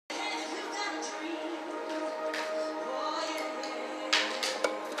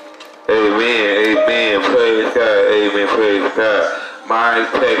Amen. Praise God. Amen. Praise God. My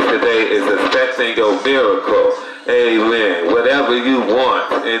text today is expecting your miracle. Amen. Whatever you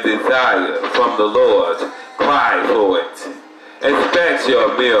want and desire from the Lord, cry for it. Expect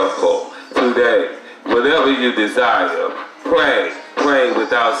your miracle today. Whatever you desire, pray. Pray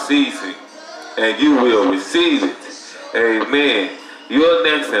without ceasing, and you will receive it. Amen. You're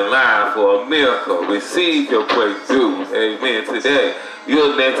next in line for a miracle. Receive your breakthrough. Amen. Today,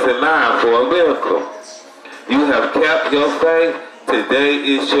 you're next in line for a miracle. You have kept your faith. Today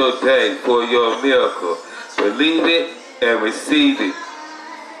is your day for your miracle. Believe it and receive it.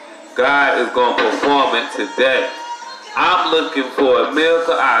 God is going to perform it today. I'm looking for a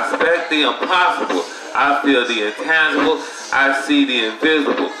miracle. I expect the impossible. I feel the intangible. I see the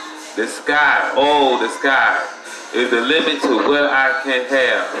invisible. The sky, oh, the sky is the limit to what I can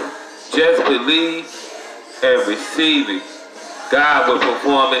have. Just believe and receive it. God will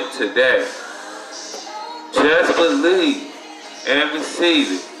perform it today. Just believe and receive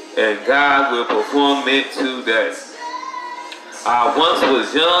it, and God will perform it today. I once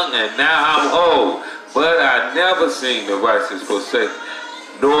was young and now I'm old, but I never seen the righteous forsaken,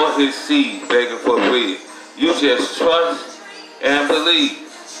 nor his seed begging for bread. You just trust and believe,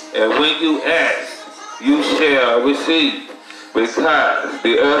 and when you ask, you shall receive, because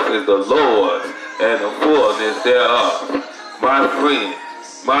the earth is the Lord's and the fullness thereof. My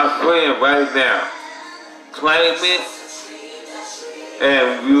friend right now, claim it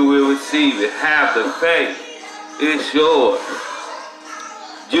and you will receive it. Have the faith. It's yours.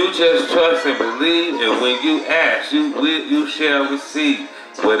 You just trust and believe, and when you ask, you shall receive.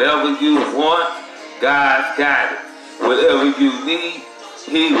 Whatever you want, God's got it. Whatever you need,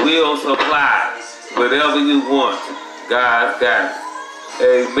 He will supply. Whatever you want, God's got it.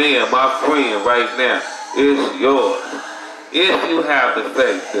 Amen. My friend right now, it's yours. If you have the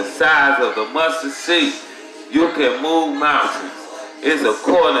faith, the size of the mustard seed, you can move mountains. It's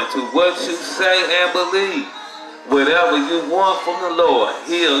according to what you say and believe. Whatever you want from the Lord,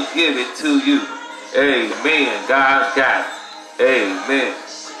 He'll give it to you. Amen. God's got it. Amen.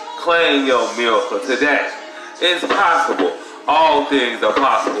 Claim your miracle today. It's possible. All things are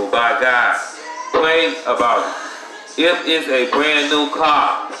possible by God. Pray about it. If it's a brand new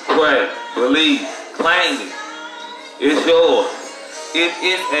car, pray, believe, claim it. It's yours. If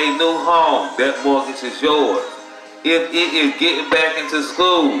it's a new home, that mortgage is yours. If it is getting back into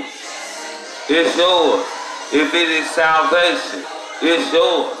school, it's yours. If it is salvation, it's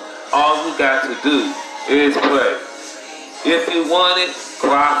yours. All you got to do is pray. If you want it,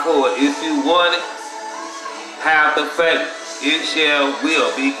 cry for it. If you want it, have the faith. It will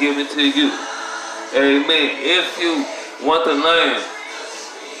be given to you. Amen. If you want to learn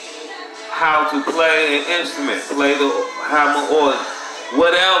how to play an instrument, play the hammer or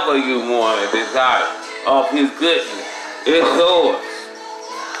whatever you want and desire of His goodness, it's yours.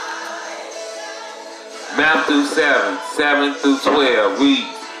 Matthew 7:7-12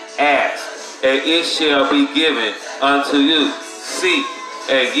 reads, ask, and it shall be given unto you. Seek,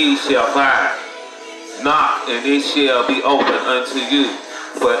 and ye shall find. Knock, and it shall be opened unto you.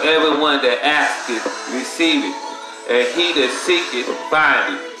 For everyone that asketh, receiveth, and he that seeketh,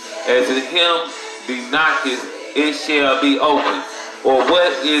 findeth. And to him that knocketh, it shall be opened. Or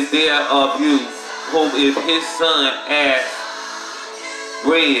what is there of you, whom if his son asks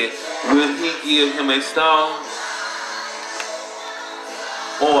bread, will he give him a stone?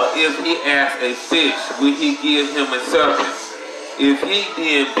 Or if he asks a fish, will he give him a serpent? If he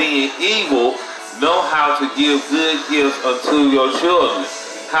then, being evil, know how to give good gifts unto your children,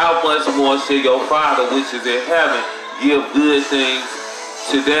 how much more shall your Father which is in heaven give good things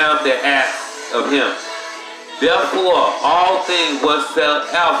to them that ask of Him? Therefore, all things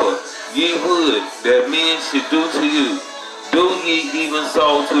whatsoever ye would that men should do to you, do ye even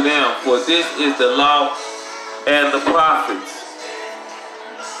so to them, for this is the law and the prophets.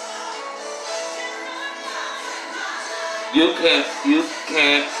 You can't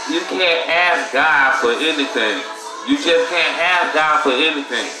ask God for anything. You just can't ask God for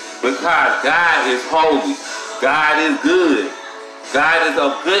anything, because God is holy. God is good. God is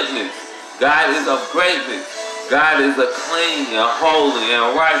of goodness. God is of greatness. God is a clean and holy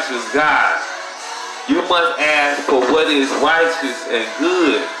and righteous God. You must ask for what is righteous and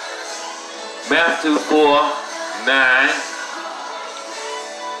good. Matthew 4:9.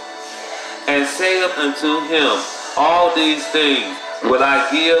 And saith unto him, all these things will I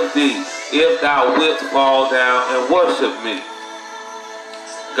give thee, if thou wilt fall down and worship me.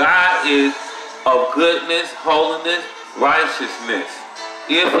 God is of goodness, holiness, righteousness.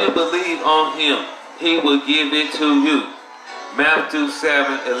 If you believe on Him, He will give it to you. Matthew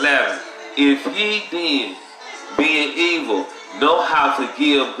 7:11. If ye then, being evil, know how to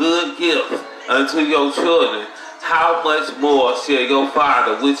give good gifts unto your children, how much more shall your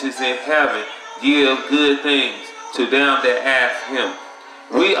Father which is in heaven give good things to them that ask him?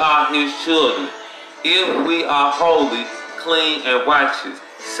 We are his children, if we are holy, clean, and righteous,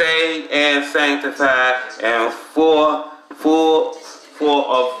 saved and sanctified, and full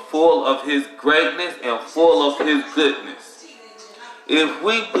of his greatness and full of his goodness. If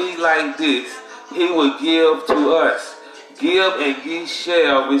we be like this, he will give to us. Give and ye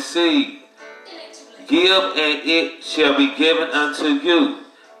shall receive. Give and it shall be given unto you.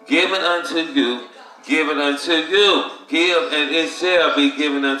 Given unto you. Given unto you. Give and it shall be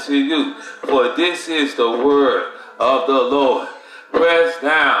given unto you. For this is the word of the Lord. Pressed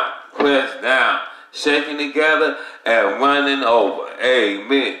down, shaking together and running over.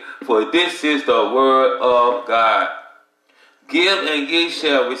 Amen. For this is the word of God. Give and ye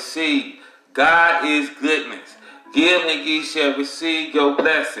shall receive. God is goodness. Give and ye shall receive your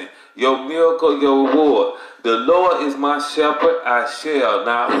blessing, your miracle, your reward. The Lord is my shepherd, I shall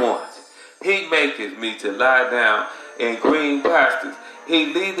not want. He maketh me to lie down in green pastures. He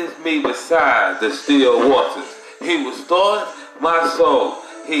leadeth me beside the still waters. He restoreth my soul.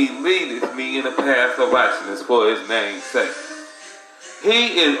 He leadeth me in the path of righteousness for his name's sake.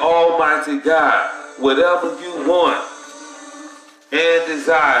 He is Almighty God. Whatever you want and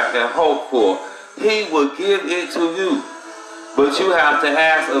desire and hope for, he will give it to you. But you have to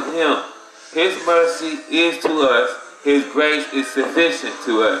ask of him. His mercy is to us. His grace is sufficient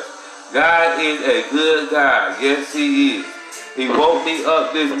to us. God is a good God. Yes, he is. He woke me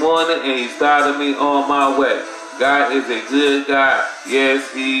up this morning and he started me on my way. God is a good God. Yes,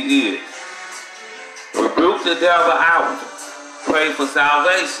 he is. Rebuke the devil out. Pray for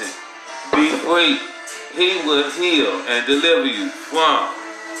salvation. Be free. He will heal and deliver you from.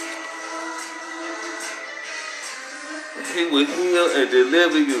 He will heal and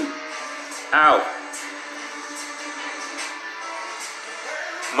deliver you out.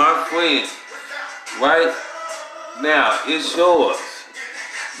 My friend, right now, it's yours.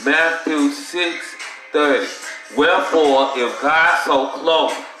 Matthew 6:30. Wherefore, if God so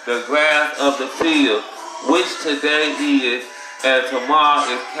clothe the grass of the field, which today is, and tomorrow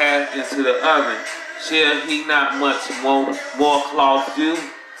is cast into the oven, shall he not much more clothe you,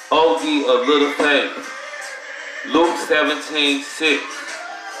 O ye of little faith? Luke 17:6.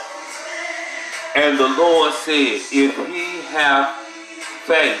 And the Lord said, if ye have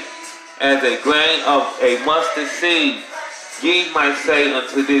faith as a grain of a mustard seed, ye might say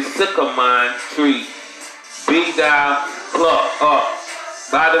unto this sycamore tree, be thou plucked up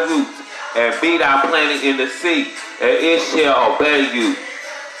by the root, and be thou planted in the sea, and it shall obey you.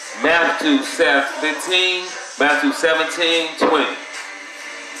 Matthew 17:20.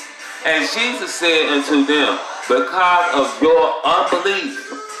 And Jesus said unto them, because of your unbelief,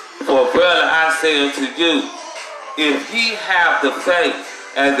 for verily I say unto you, if ye have the faith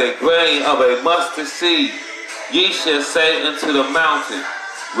as a grain of a mustard seed, ye shall say unto the mountain,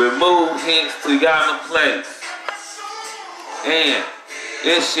 remove hence to yonder place, and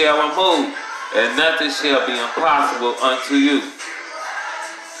it shall remove, and nothing shall be impossible unto you.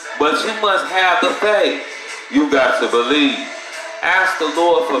 But you must have the faith. You got to believe. Ask the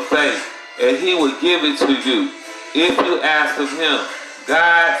Lord for faith, and he will give it to you. If you ask of him,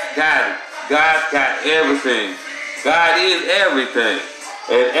 God's got it. God's got everything. God is everything,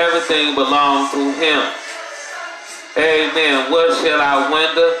 and everything belongs to him. Amen. What shall I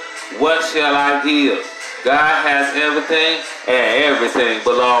render? What shall I give? God has everything, and everything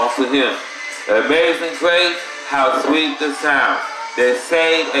belongs to him. Amazing grace, how sweet the sound that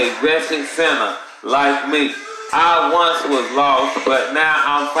saved a wretched sinner like me. I once was lost, but now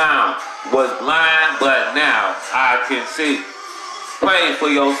I'm found. Was blind, but now I can see. Pray for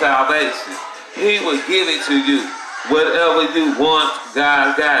your salvation. He will give it to you. Whatever you want,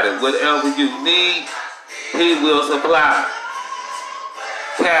 God got it. Whatever you need, he will supply.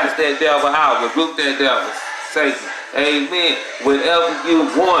 Cast that devil out. Rebuke that devil. Satan. Amen. Whatever you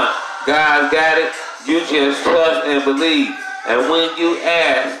want, God got it. You just trust and believe. And when you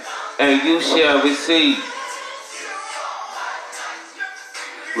ask, and you shall receive.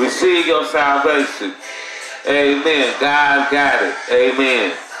 Receive your salvation. Amen. God got it.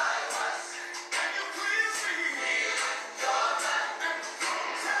 Amen.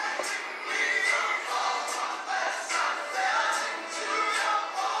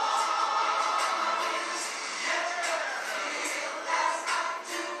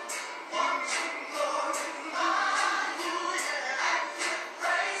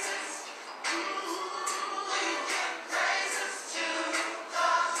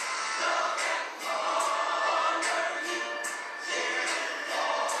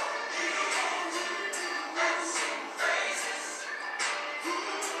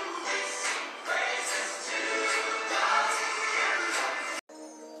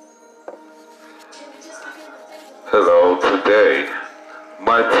 today,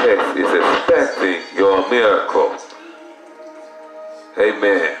 my text is expecting your miracle.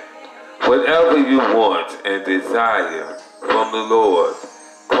 Amen. Whatever you want and desire from the Lord,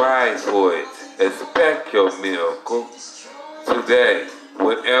 cry for it. Expect your miracle today.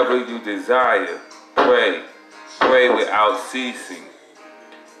 Whatever you desire, pray. Pray without ceasing,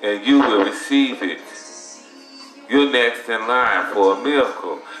 and you will receive it. You're next in line for a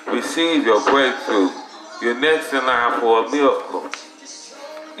miracle. Receive your breakthrough. You're next in line for a miracle.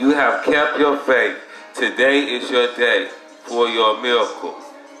 You have kept your faith. Today is your day for your miracle.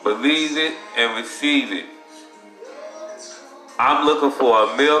 Believe it and receive it. I'm looking for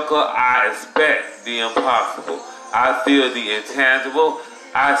a miracle. I expect the impossible. I feel the intangible.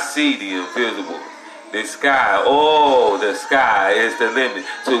 I see the invisible. The sky, oh, the sky is the limit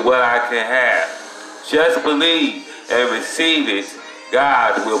to what I can have. Just believe and receive it.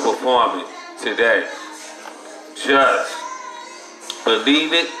 God will perform it today. Just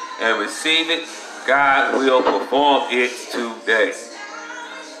believe it and receive it. God will perform it today.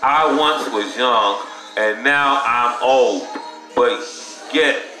 I once was young and now I'm old, but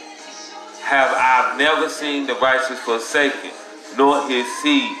yet have I never seen the righteous forsaken, nor his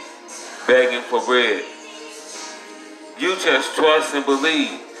seed begging for bread. You just trust and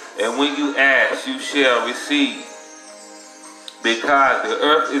believe, and when you ask, you shall receive. Because the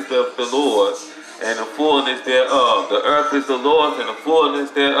earth is of the Lord's, and the fullness thereof. The earth is the Lord's, and the fullness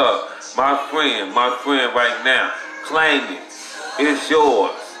thereof. My friend right now, claim it. It's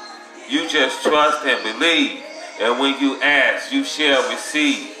yours. You just trust and believe, and when you ask, you shall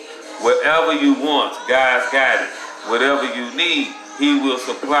receive. Whatever you want, God's got it. Whatever you need, He will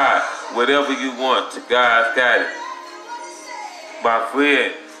supply. Whatever you want, God's got it. My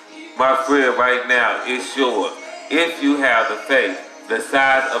friend right now, it's yours. If you have the faith the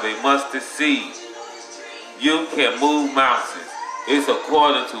size of a mustard seed, you can move mountains. It's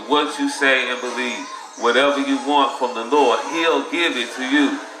according to what you say and believe. Whatever you want from the Lord, He'll give it to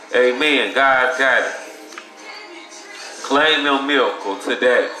you. Amen. God's got it. Claim your miracle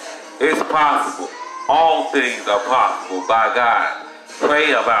today. It's possible. All things are possible by God.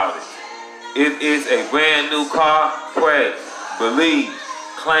 Pray about it. If it's a brand new car, pray. Believe.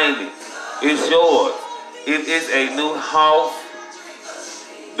 Claim it. It's yours. If it's a new house,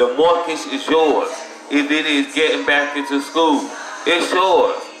 the mortgage is yours. If it is getting back into school, it's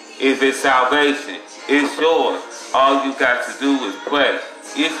yours. If it's salvation, it's yours. All you got to do is pray.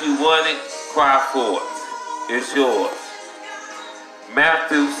 If you want it, cry for it. It's yours.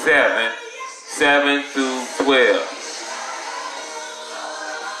 Matthew 7 through 12.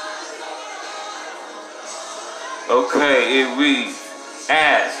 Okay, it reads,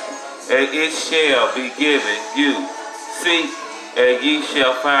 ask, and it shall be given you. Seek, and ye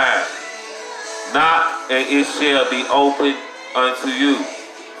shall find. Knock, and it shall be opened unto you.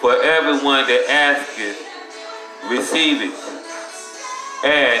 For everyone that asketh, receiveth.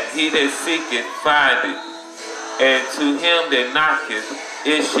 And he that seeketh, findeth. And to him that knocketh,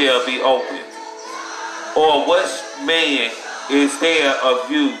 it shall be opened. Or what man is there of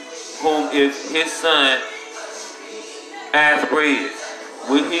you, whom if his son ask bread,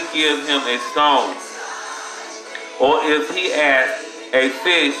 will he give him a stone? Or if he ask a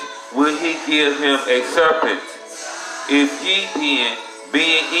fish, will he give him a serpent? If ye then,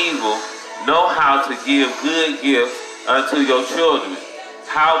 being evil, know how to give good gifts unto your children,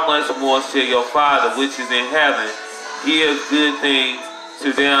 how much more shall your Father which is in heaven give good things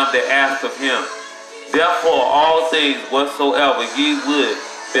to them that ask of him? Therefore all things whatsoever ye would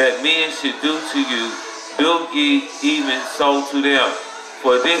that men should do to you, do ye even so to them.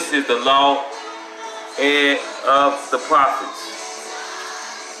 For this is the law and of the prophets.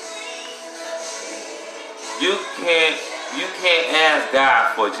 You can't ask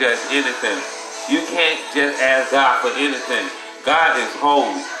God for just anything. You can't just ask God for anything. God is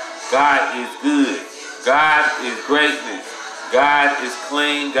holy. God is good. God is greatness. God is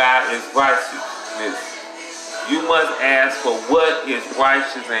clean. God is righteousness. You must ask for what is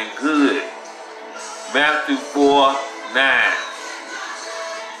righteous and good. Matthew 4:9.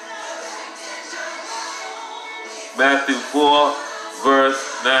 Matthew 4,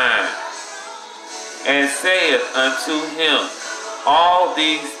 verse 9. And saith unto him, all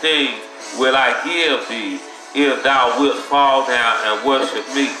these things will I give thee, if thou wilt fall down and worship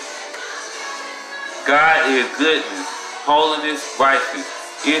me. God is goodness, holiness, righteous.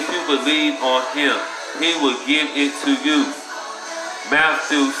 If you believe on him, he will give it to you.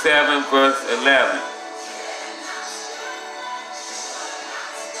 Matthew 7, verse 11.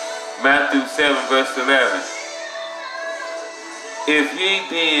 Matthew 7, verse 11. If ye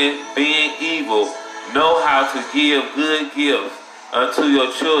then, being evil, know how to give good gifts unto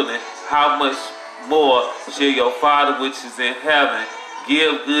your children, how much more shall your Father which is in heaven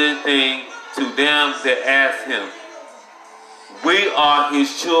give good things to them that ask him. We are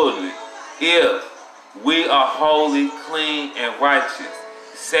his children if we are holy, clean, and righteous,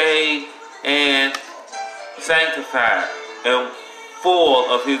 saved and sanctified, and full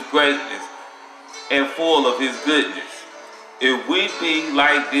of his greatness and full of his goodness. If we be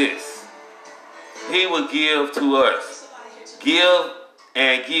like this, he will give to us. Give,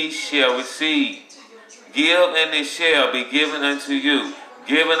 and ye shall receive. Give, and it shall be given unto you.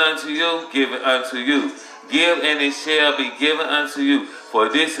 Given unto you, given unto you. Give, and it shall be given unto you. For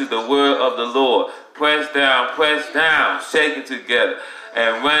this is the word of the Lord. Pressed down, shaken together,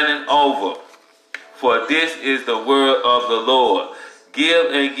 and running over. For this is the word of the Lord.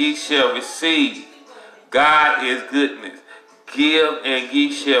 Give, and ye shall receive. God is goodness. Give, and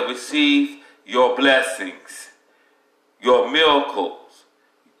ye shall receive your blessings, your miracles,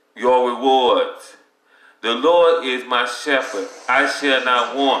 your rewards. The Lord is my shepherd, I shall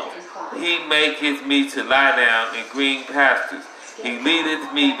not want. He maketh me to lie down in green pastures. He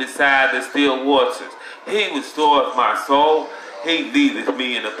leadeth me beside the still waters. He restoreth my soul. He leadeth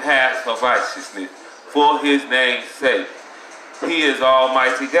me in the paths of righteousness for his name's sake. He is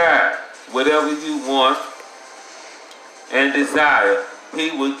Almighty God. Whatever you want and desire,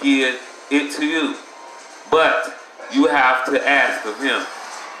 he will give it to you. But you have to ask of him.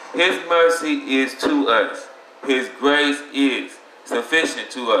 His mercy is to us. His grace is sufficient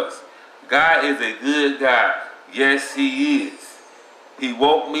to us. God is a good God. Yes, he is. He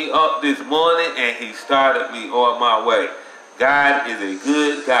woke me up this morning and he started me on my way. God is a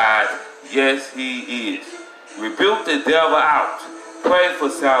good God. Yes, he is. Rebuke the devil out. Pray for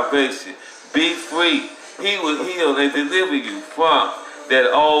salvation. Be free. He will heal and deliver you from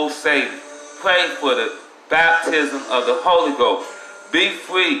that old Satan. Pray for the baptism of the Holy Ghost. Be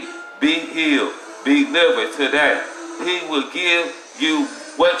free. Be healed. Be delivered today. He will give you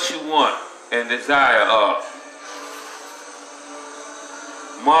what you want and desire of.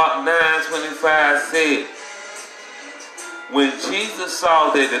 Mark 9:25 said, when Jesus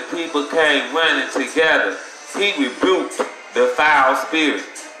saw that the people came running together, he rebuked the foul spirit,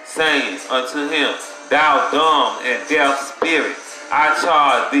 saying unto him, thou dumb and deaf spirit, I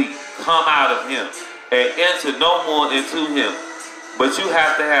charge thee, come out of him, and enter no more into him. But you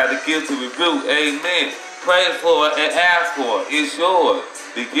have to have the gift to rebuke. Amen. Pray for it and ask for it. It's yours.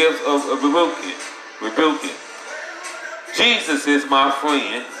 The gift of rebuking. Rebuking. Jesus is my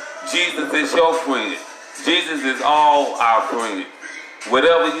friend. Jesus is your friend. Jesus is all our friend.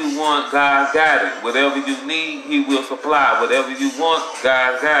 Whatever you want, God got it. Whatever you need, he will supply. Whatever you want,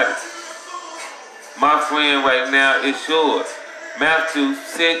 God got it. My friend right now is yours. Matthew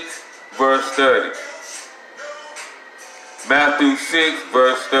 6, verse 30. Matthew 6,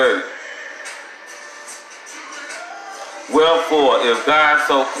 verse 30. Wherefore, if God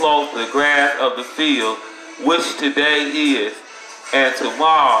so clothe the grass of the field, which today is, and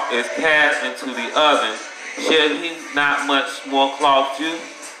tomorrow is cast into the oven, shall he not much more clothe you?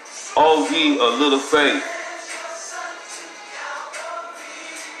 O ye of little faith.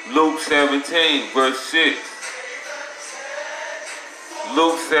 Luke 17, verse 6.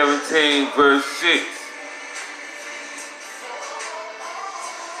 Luke 17, verse 6.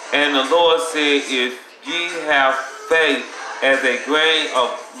 And the Lord said, if ye have faith as a grain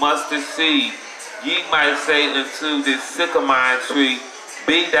of mustard seed, ye might say unto this sycamore tree,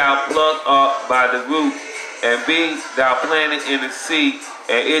 be thou plucked up by the root, and be thou planted in the sea,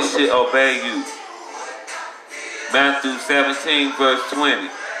 and it shall obey you. Matthew 17, verse 20.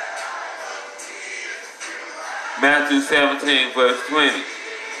 Matthew 17, verse 20.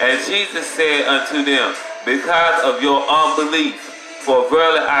 And Jesus said unto them, because of your unbelief, for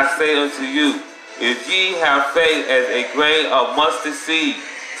verily I say unto you, if ye have faith as a grain of mustard seed,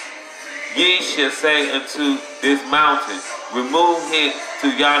 ye shall say unto this mountain, remove it to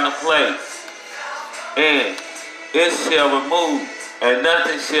yonder place, and it shall remove, and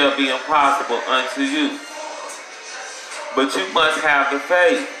nothing shall be impossible unto you. But you must have the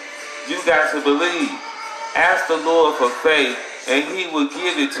faith. You got to believe. Ask the Lord for faith, and he will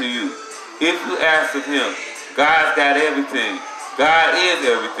give it to you. If you ask of him, God's got everything. God is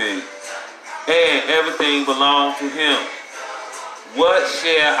everything. And everything belongs to him. What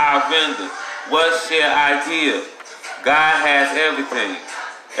shall I render? What shall I give? God has everything.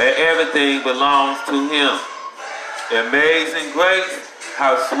 And everything belongs to him. Amazing grace,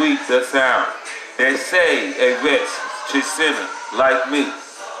 how sweet the sound that saved a wretched sinner like me.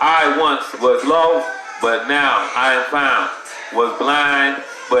 I once was lost, but now I am found. Was blind,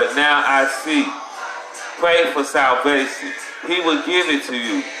 but now I see. Pray for salvation. He will give it to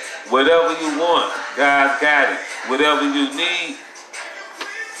you. Whatever you want, God's got it. Whatever you need,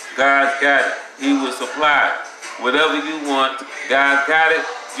 God's got it. He will supply it. Whatever you want, God's got it.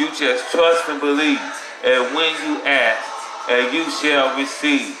 You just trust and believe. And when you ask, and you shall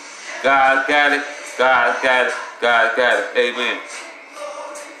receive. God's got it. God's got it. God's got it. Amen.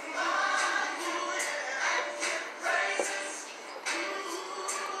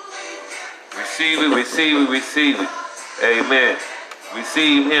 Receive it, receive it, receive it. Amen.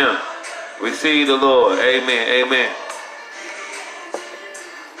 Receive him. Receive the Lord. Amen. Amen.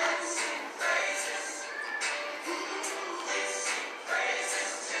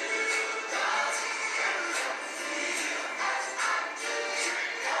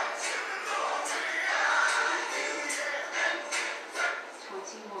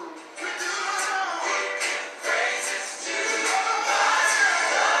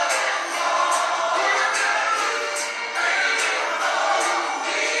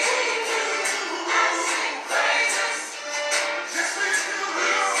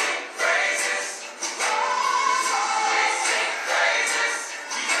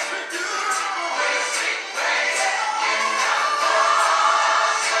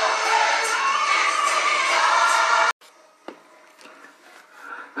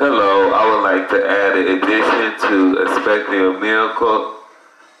 Hello, I would like to add an addition to expecting a miracle.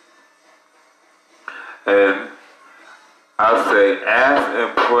 And I'll say, ask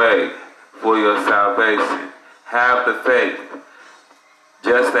and pray for your salvation. Have the faith.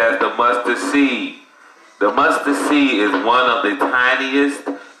 Just as the mustard seed. The mustard seed is one of the tiniest,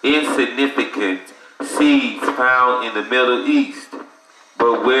 insignificant seeds found in the Middle East.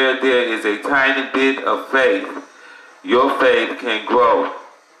 But where there is a tiny bit of faith, your faith can grow,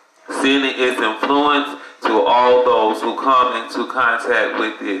 sending its influence to all those who come into contact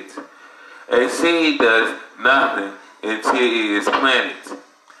with it. A seed does nothing until it is planted.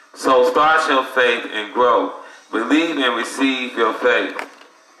 So start your faith and grow. Believe and receive your faith.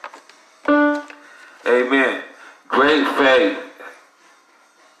 Amen. Great faith.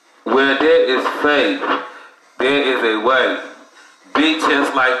 Where there is faith, there is a way. Be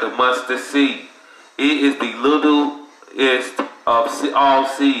just like the mustard seed. It is the littlest of all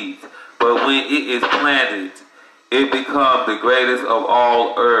seeds, but when it is planted, it becomes the greatest of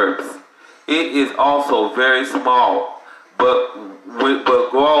all herbs. It is also very small, but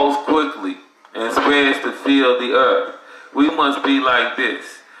grows quickly and spreads to fill the earth. We must be like this.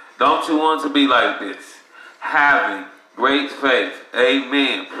 Don't you want to be like this? Having great faith.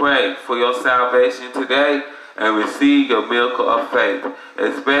 Amen. Pray for your salvation today and receive your miracle of faith.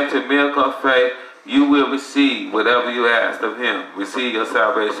 Expect your miracle of faith. You will receive whatever you ask of him. Receive your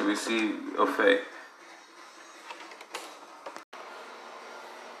salvation. Receive your faith.